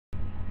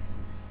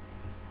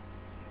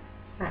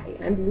Hi,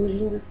 I'm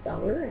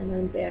DelusionDispeller, and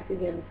I'm back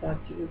again to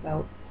talk to you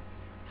about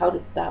how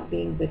to stop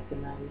being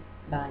victimized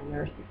by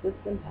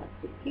narcissists and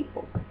toxic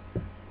people.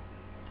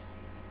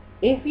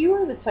 If you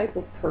are the type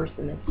of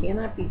person that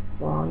cannot be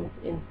strong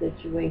in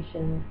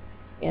situations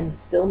and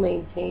still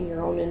maintain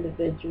your own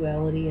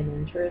individuality and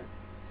interests,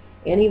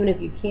 and even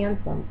if you can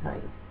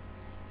sometimes,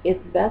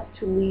 it's best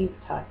to leave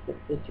toxic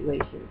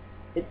situations.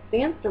 It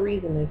stands to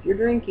reason that if you're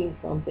drinking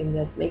something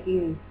that's making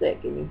you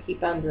sick and you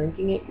keep on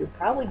drinking it, you're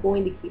probably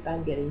going to keep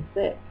on getting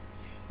sick.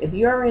 If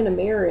you are in a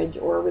marriage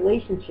or a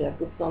relationship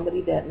with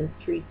somebody that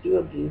mistreats you,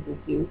 abuses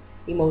you,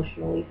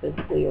 emotionally,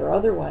 physically, or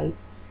otherwise,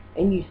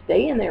 and you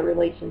stay in that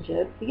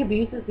relationship, the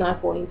abuse is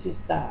not going to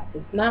stop.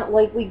 It's not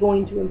likely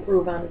going to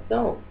improve on its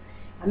own.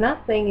 I'm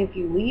not saying if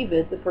you leave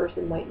it, the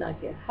person might not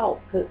get help,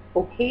 because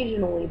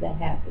occasionally that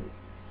happens.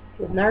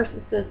 With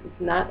narcissists,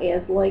 it's not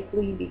as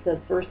likely because,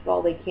 first of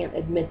all, they can't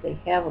admit they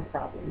have a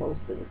problem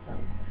most of the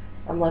time,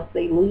 unless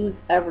they lose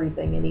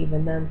everything, and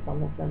even then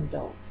some of them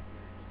don't.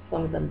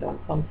 Some of them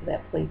don't come to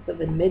that place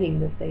of admitting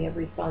that they have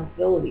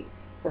responsibility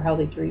for how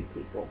they treat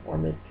people or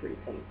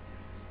mistreat them.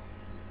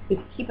 If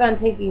you keep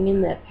on taking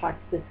in that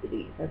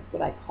toxicity, that's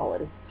what I call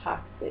it, it's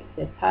toxic,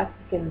 that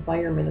toxic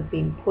environment of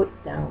being put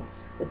down,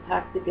 the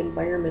toxic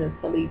environment of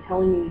somebody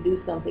telling you to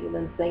do something and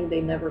then saying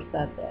they never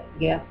said that,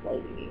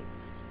 gaslighting you,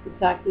 the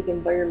toxic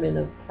environment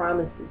of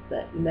promises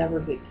that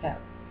never get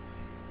kept.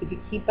 If you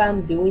keep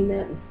on doing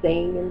that and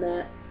staying in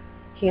that,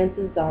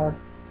 chances are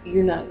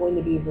you're not going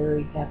to be a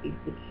very happy,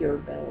 secure,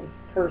 balanced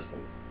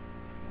person.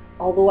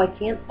 Although I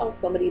can't tell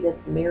somebody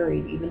that's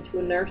married, even to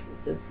a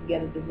narcissist, to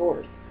get a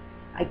divorce,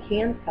 I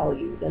can tell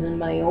you that in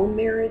my own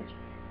marriage,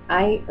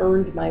 I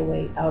earned my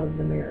way out of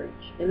the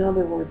marriage. In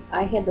other words,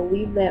 I had to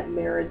leave that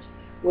marriage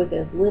with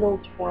as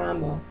little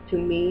trauma to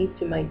me,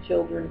 to my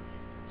children,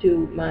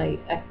 to my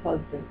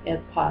ex-husband as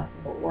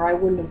possible, or I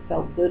wouldn't have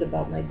felt good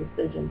about my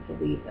decision to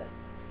leave it.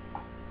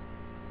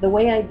 The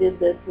way I did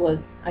this was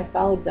I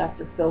followed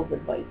Dr. Phil's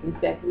advice. In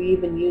fact, we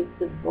even used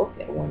his book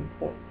at one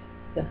point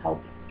to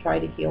help try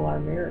to heal our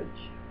marriage.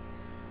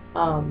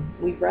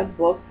 We read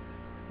books,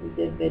 we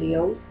did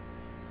videos.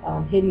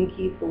 Hidden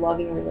Keys to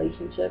Loving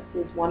Relationships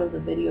was one of the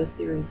video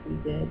series we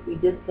did. We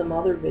did some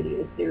other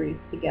video series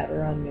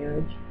together on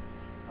marriage.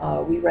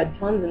 We read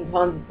tons and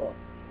tons of books.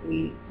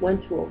 We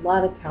went to a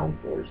lot of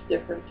counselors,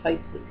 different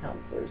types of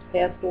counselors,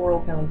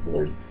 pastoral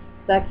counselors,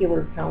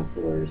 secular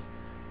counselors,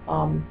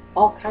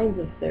 all kinds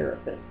of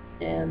therapists.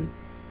 And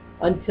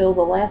until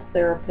the last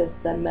therapist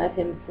then met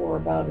him for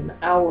about an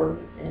hour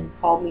and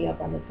called me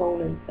up on the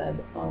phone and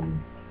said,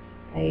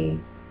 I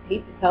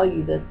hate to tell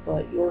you this,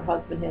 but your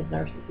husband has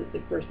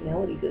narcissistic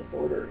personality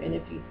disorder, and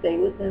if you stay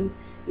with him,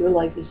 your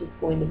life is just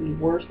going to be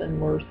worse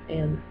and worse,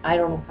 and I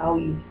don't know how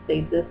you've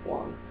stayed this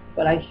long,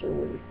 but I sure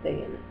wouldn't stay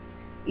in it.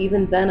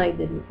 Even then I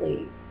didn't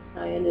leave.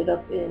 I ended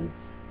up in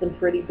some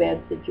pretty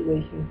bad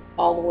situations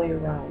all the way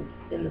around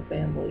in the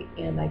family,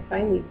 and I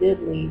finally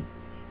did leave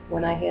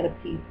when I had a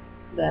peace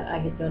that I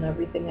had done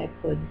everything I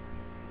could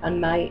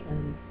on my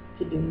end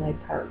to do my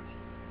part,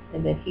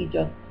 and that he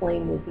just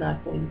plain was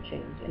not going to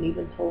change, and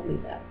even told me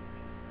that.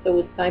 So it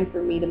was time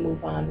for me to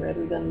move on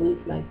rather than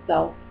lose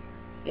myself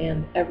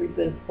and every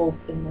bit of hope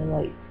in my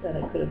life that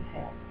I could have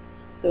had.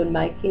 So in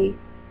my case,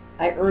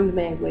 I earned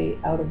my way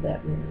out of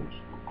that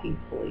marriage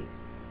peacefully.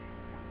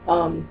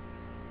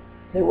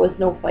 There was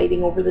no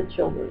fighting over the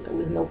children. There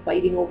was no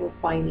fighting over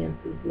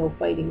finances, no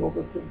fighting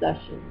over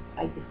possessions.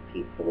 I just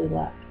peacefully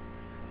left.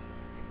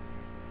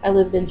 I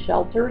lived in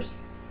shelters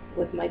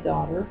with my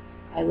daughter.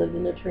 I lived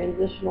in a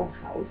transitional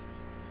house,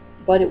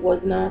 but it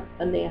was not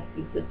a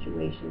nasty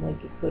situation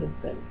like it could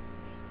have been.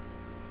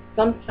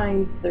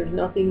 Sometimes there's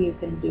nothing you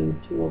can do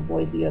to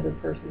avoid the other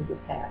person's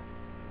attack,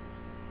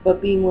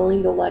 but being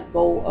willing to let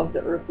go of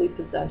the earthly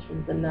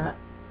possessions and not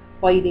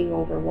fighting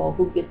over, well,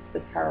 who gets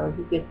the car,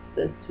 who gets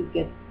this, who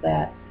gets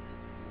that,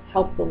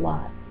 helped a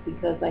lot,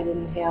 because I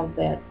didn't have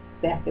that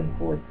back and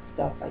forth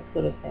stuff I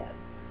could have had.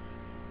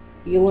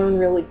 You learn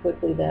really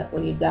quickly that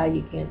when you die,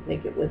 you can't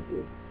take it with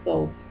you.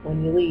 So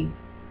when you leave,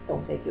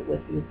 don't take it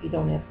with you if you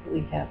don't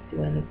absolutely have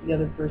to, and if the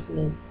other person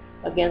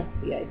is against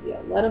the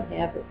idea, let them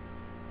have it.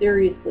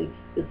 Seriously,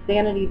 the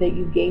sanity that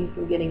you gain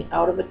from getting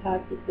out of a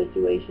toxic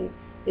situation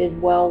is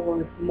well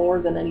worth more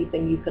than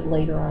anything you could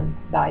later on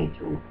buy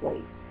to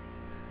replace.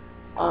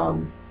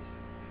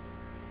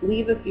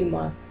 Leave if you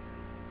must,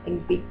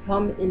 and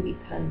become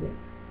independent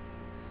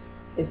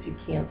if you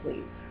can't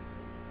leave.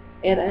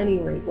 At any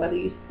rate, whether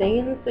you stay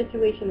in the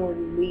situation or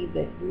you leave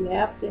it, you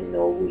have to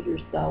know who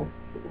yourself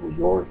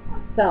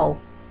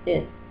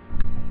is.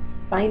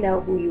 Find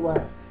out who you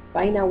are.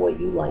 Find out what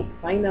you like.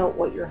 Find out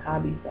what your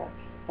hobbies are.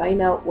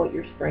 Find out what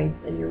your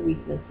strengths and your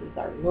weaknesses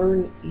are.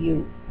 Learn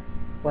you,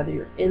 whether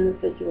you're in the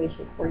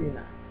situation or you're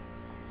not.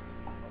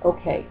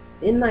 Okay,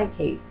 in my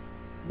case,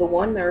 the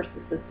one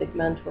narcissistic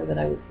mentor that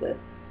I was with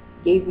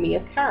gave me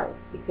a car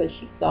because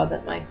she saw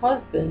that my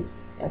husband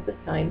at the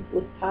time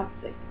was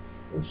toxic,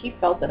 and she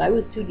felt that I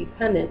was too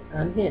dependent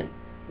on him.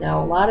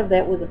 Now, a lot of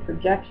that was a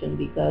projection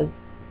because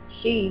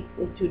she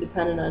was too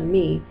dependent on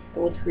me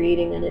and was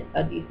creating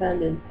a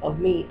dependence of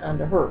me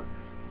onto her.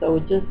 so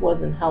it just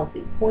wasn't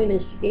healthy. The point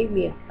is, she gave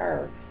me a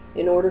car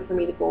in order for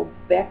me to go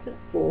back to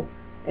school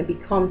and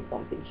become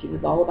something. She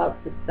was all about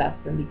success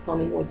and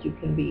becoming what you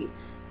can be,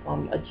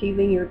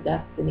 achieving your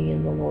destiny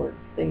in the Lord,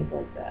 things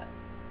like that.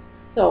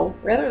 So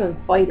rather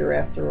than fight her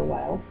after a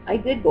while, I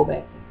did go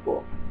back to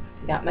school.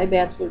 Got my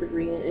bachelor's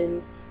degree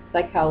in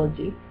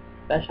psychology,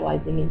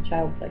 specializing in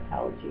child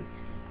psychology,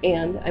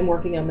 and I'm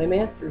working on my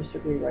master's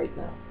degree right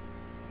now,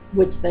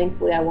 which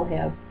thankfully I will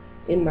have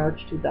in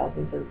March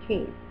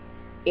 2013.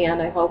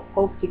 And I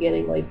hope to get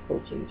a life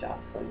coaching job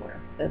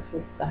somewhere. That's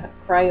what the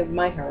cry of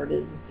my heart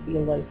is to be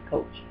a life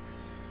coach.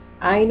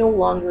 I no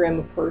longer am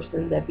a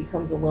person that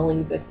becomes a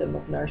willing victim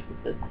of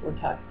narcissists or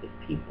toxic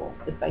people.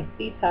 If I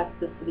see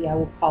toxicity, I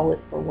will call it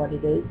for what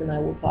it is, and I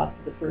will talk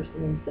to the person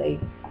and say,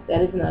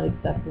 that is not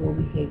acceptable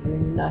behavior,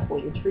 and you're not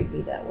going to treat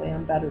me that way.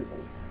 I'm better than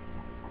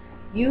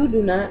that. You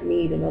do not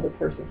need another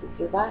person to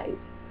survive.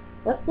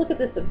 Let's look at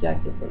this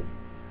objectively.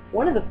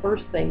 One of the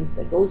first things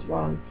that goes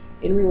wrong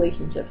in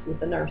relationships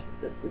with a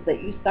narcissist is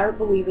that you start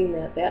believing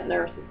that that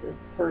narcissist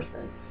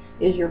person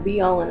is your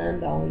be-all and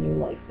end-all in your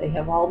life. They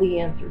have all the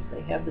answers.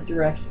 They have the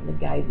direction, the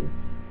guidance,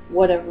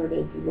 whatever it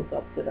is you look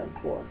up to them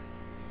for,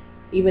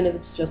 even if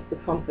it's just the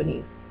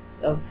company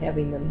of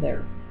having them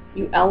there.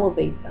 You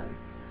elevate them.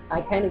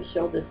 I kind of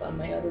showed this on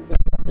my other video.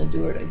 I'm going to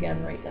do it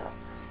again right now.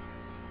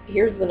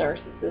 Here's the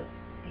narcissist.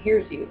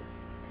 Here's you.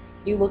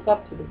 You look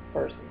up to this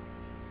person.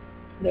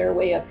 They're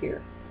way up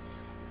here.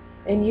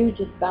 And you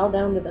just bow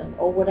down to them.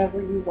 Oh,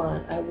 whatever you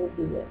want, I will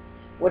do it.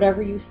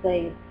 Whatever you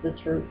say is the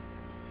truth.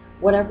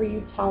 Whatever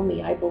you tell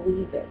me, I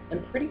believe it.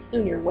 And pretty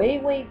soon you're way,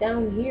 way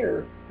down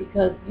here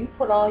because you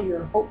put all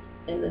your hopes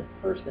in this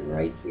person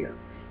right here.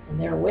 And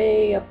they're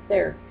way up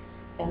there.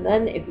 And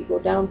then if you go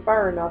down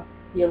far enough,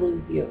 you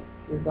lose you.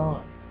 You're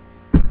gone.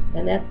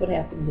 And that's what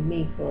happened to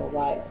me for a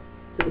while,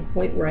 to the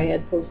point where I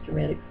had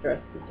post-traumatic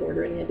stress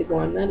disorder and had to go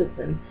on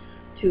medicine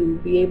to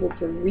be able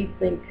to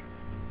rethink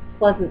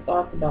pleasant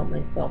thoughts about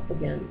myself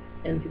again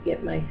and to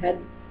get my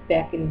head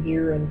back in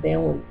gear and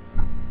balance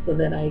so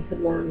that I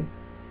could learn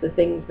the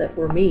things that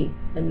were me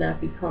and not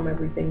become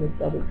everything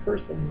this other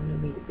person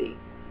wanted me to be.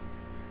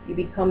 You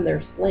become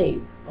their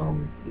slave.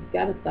 You've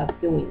got to stop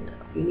doing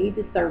that. You need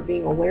to start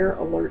being aware,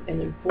 alert,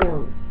 and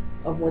informed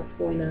of what's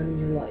going on in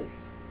your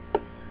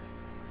life.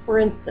 For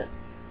instance,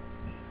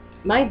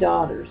 my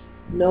daughters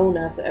know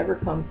not to ever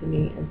come to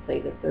me and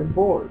say that they're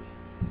bored,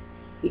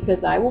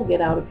 because I will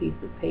get out a piece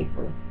of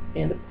paper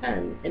and a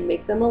pen and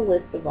make them a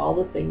list of all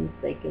the things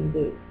they can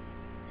do.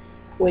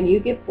 When you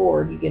get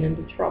bored, you get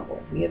into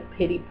trouble. You have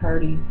pity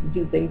parties, you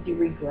do things you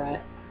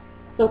regret.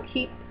 So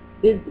keep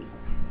busy.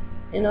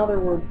 In other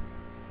words,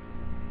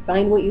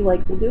 find what you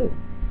like to do.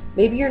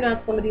 Maybe you're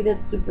not somebody that's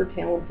super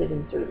talented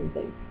in certain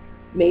things.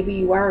 Maybe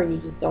you are and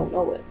you just don't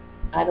know it.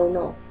 I don't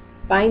know.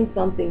 Find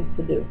something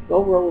to do.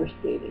 Go roller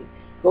skating.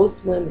 Go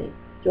swimming.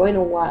 Join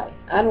a Y.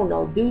 I don't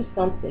know. Do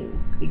something.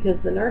 Because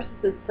the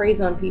narcissist preys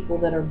on people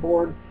that are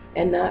bored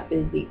and not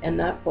busy and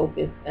not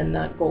focused and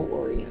not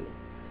goal-oriented.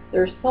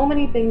 There are so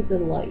many things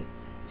in life.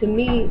 To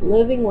me,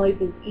 living life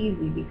is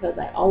easy because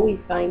I always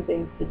find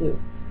things to do.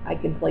 I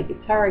can play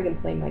guitar, I can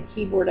play my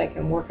keyboard, I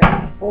can work on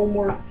my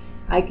homework,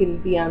 I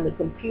can be on the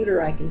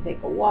computer, I can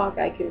take a walk,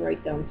 I can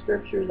write down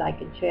scriptures, I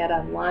can chat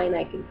online,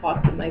 I can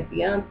talk to my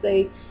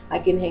fiance, I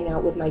can hang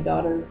out with my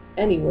daughter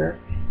anywhere.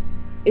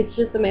 It's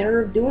just a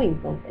matter of doing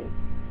something.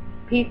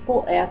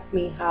 People ask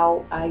me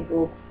how I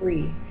broke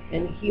free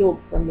and healed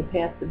from the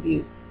past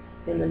abuse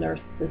in the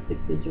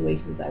narcissistic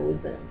situations I was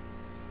in.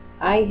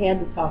 I had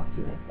to talk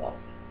to myself.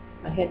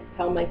 I had to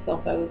tell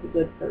myself I was a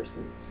good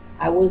person.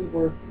 I was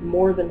worth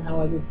more than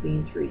how I was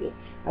being treated.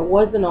 I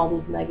wasn't all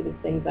those negative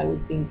things I was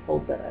being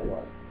told that I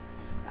was.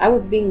 I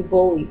was being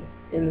bullied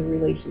in the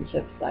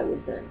relationships I was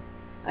in.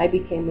 I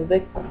became a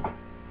victim.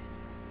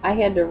 I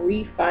had to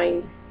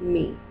re-find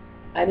me.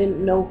 I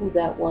didn't know who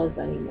that was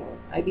anymore.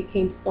 I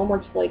became so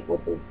much like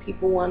what those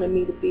people wanted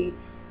me to be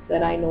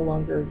that I no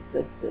longer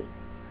existed.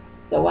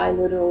 So I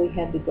literally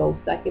had to go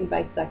second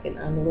by second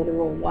on a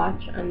literal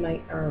watch on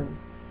my arm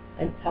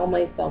and tell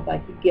myself I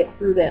could get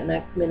through that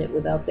next minute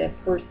without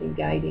that person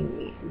guiding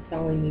me and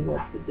telling me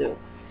what to do.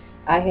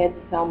 I had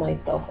to tell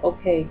myself,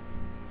 okay,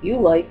 you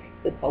like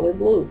the color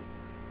blue.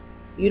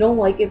 You don't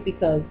like it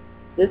because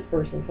this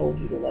person told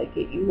you to like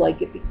it. You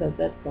like it because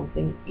that's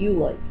something you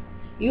like.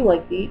 You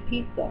like to eat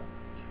pizza,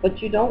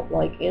 but you don't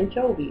like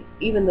anchovies,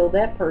 even though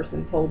that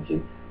person told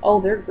you,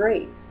 oh, they're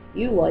great.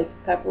 You like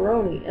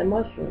pepperoni and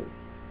mushrooms.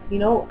 You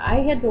know, I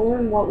had to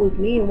learn what was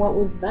me and what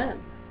was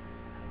them.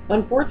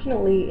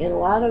 Unfortunately, in a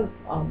lot of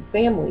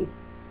families,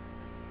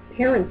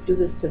 parents do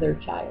this to their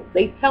child.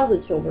 They tell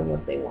the children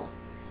what they want.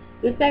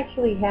 This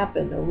actually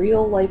happened, a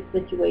real-life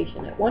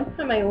situation. At one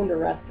time I owned a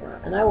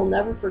restaurant, and I will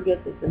never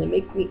forget this, and it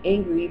makes me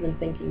angry even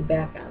thinking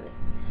back on it.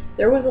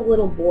 There was a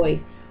little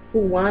boy who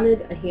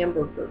wanted a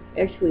hamburger,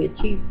 actually a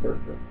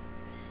cheeseburger,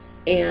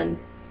 and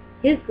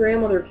his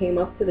grandmother came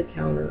up to the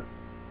counter,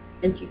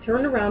 and she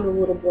turned around to the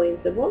little boy and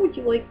said, what would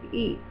you like to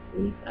eat?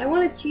 And he said, I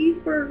want a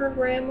cheeseburger,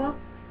 Grandma.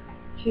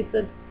 She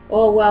said,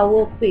 oh, well,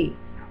 we'll see.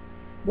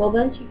 Well,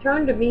 then she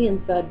turned to me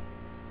and said,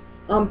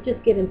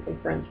 Just get him some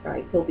french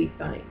fries. He'll be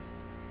fine.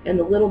 And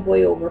the little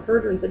boy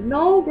overheard her and said,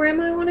 no,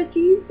 Grandma, I want a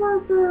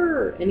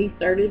cheeseburger. And he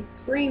started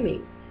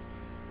screaming.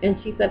 And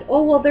she said,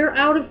 oh, well, they're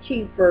out of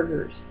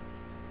cheeseburgers.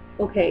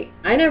 Okay,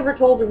 I never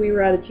told her we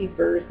were out of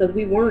cheeseburgers because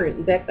we weren't.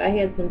 In fact, I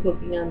had some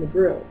cooking on the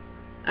grill.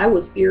 I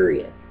was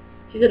furious.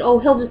 She said, oh,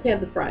 he'll just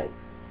have the fries.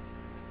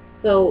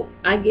 So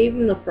I gave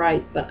him the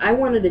fries, but I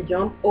wanted to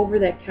jump over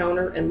that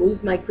counter and lose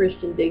my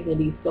Christian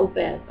dignity so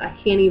fast, I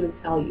can't even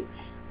tell you.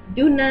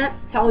 Do not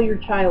tell your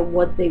child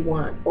what they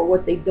want or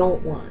what they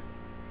don't want.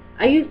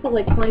 I used to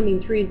like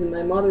climbing trees, and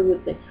my mother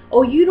would say,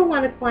 oh, you don't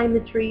want to climb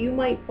the tree, you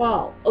might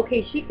fall.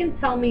 Okay, she can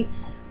tell me,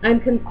 I'm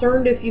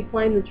concerned if you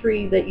climb the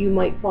tree that you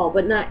might fall,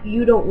 but not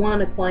you don't want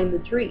to climb the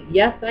tree.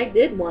 Yes, I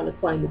did want to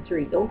climb the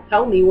tree. Don't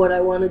tell me what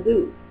I want to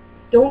do.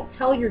 Don't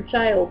tell your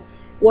child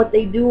what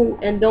they do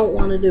and don't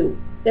want to do.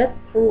 That's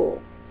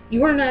cruel.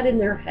 You are not in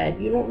their head.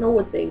 You don't know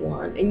what they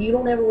want, and you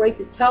don't have a right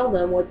to tell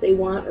them what they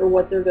want or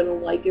what they're going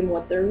to like and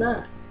what they're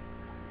not.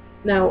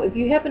 Now, if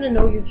you happen to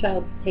know your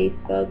child's taste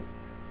buds,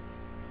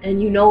 and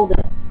you know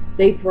that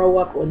they throw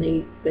up when they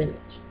eat spinach,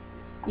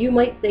 you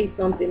might say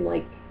something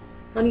like,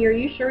 honey, are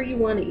you sure you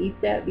want to eat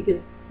that?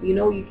 Because you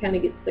know you kind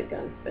of get sick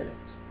on spinach.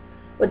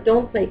 But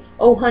don't say,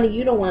 oh, honey,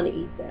 you don't want to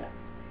eat that.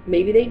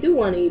 Maybe they do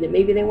want to eat it.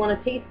 Maybe they want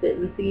to taste it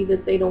and see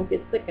that they don't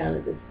get sick on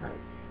it this time.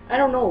 I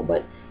don't know,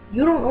 but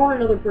you don't own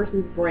another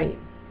person's brain.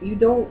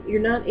 You're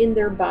not in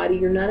their body.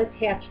 You're not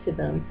attached to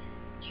them.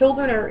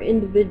 Children are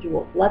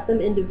individuals. Let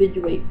them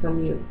individuate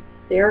from you.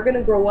 They are going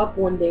to grow up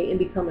one day and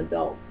become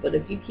adults. But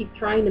if you keep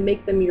trying to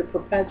make them your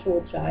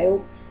perpetual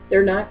child,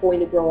 they're not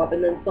going to grow up.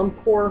 And then some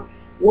poor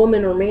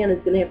woman or man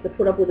is going to have to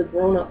put up with a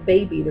grown-up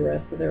baby the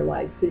rest of their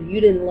life because you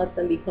didn't let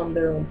them become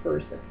their own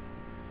person.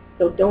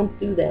 So don't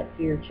do that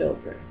to your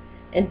children.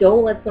 And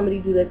don't let somebody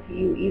do that to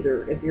you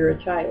either if you're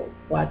a child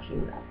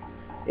watching them.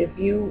 If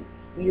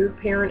your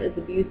parent is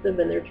abusive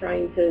and they're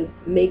trying to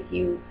make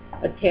you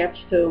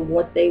attached to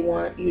what they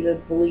want you to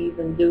believe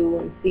and do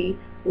and see,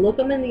 look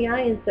them in the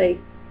eye and say,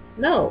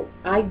 no,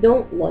 I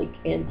don't like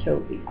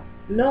anchovies.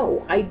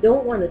 No, I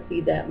don't want to see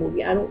that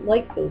movie. I don't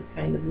like those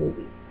kind of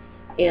movies.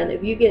 And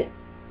if you get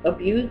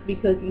abused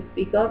because you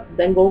speak up,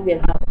 then go get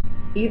help.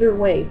 Either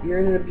way, if you're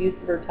in an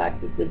abusive or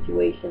toxic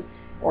situation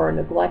or a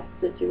neglect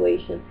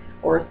situation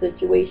or a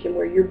situation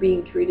where you're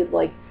being treated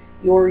like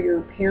you're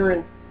your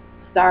parent's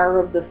star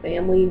of the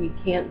family and you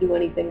can't do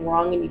anything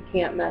wrong and you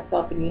can't mess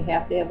up and you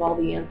have to have all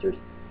the answers,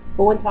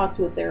 go and talk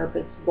to a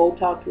therapist. Go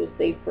talk to a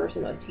safe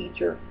person, a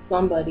teacher,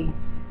 somebody.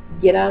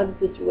 Get out of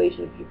the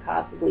situation if you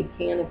possibly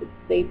can, if it's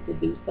safe to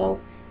do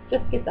so.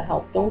 Just get the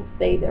help. Don't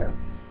stay there.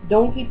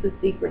 Don't keep the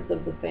secrets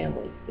of the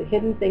family. The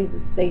hidden things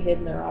that stay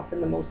hidden are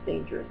often the most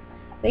dangerous.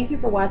 Thank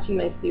you for watching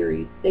my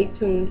series. Stay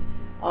tuned.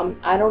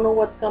 I don't know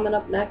what's coming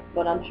up next,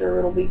 but I'm sure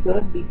it'll be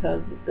good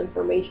because this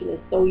information is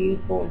so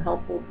useful and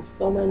helpful to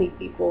so many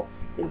people,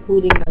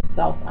 including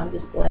myself. I'm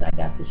just glad I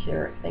got to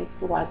share it. Thanks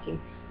for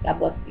watching. God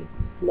bless you.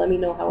 Let me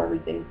know how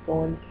everything's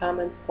going.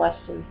 Comments,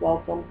 questions,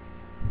 welcome.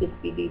 Just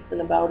be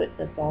decent about it.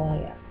 That's all I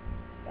ask.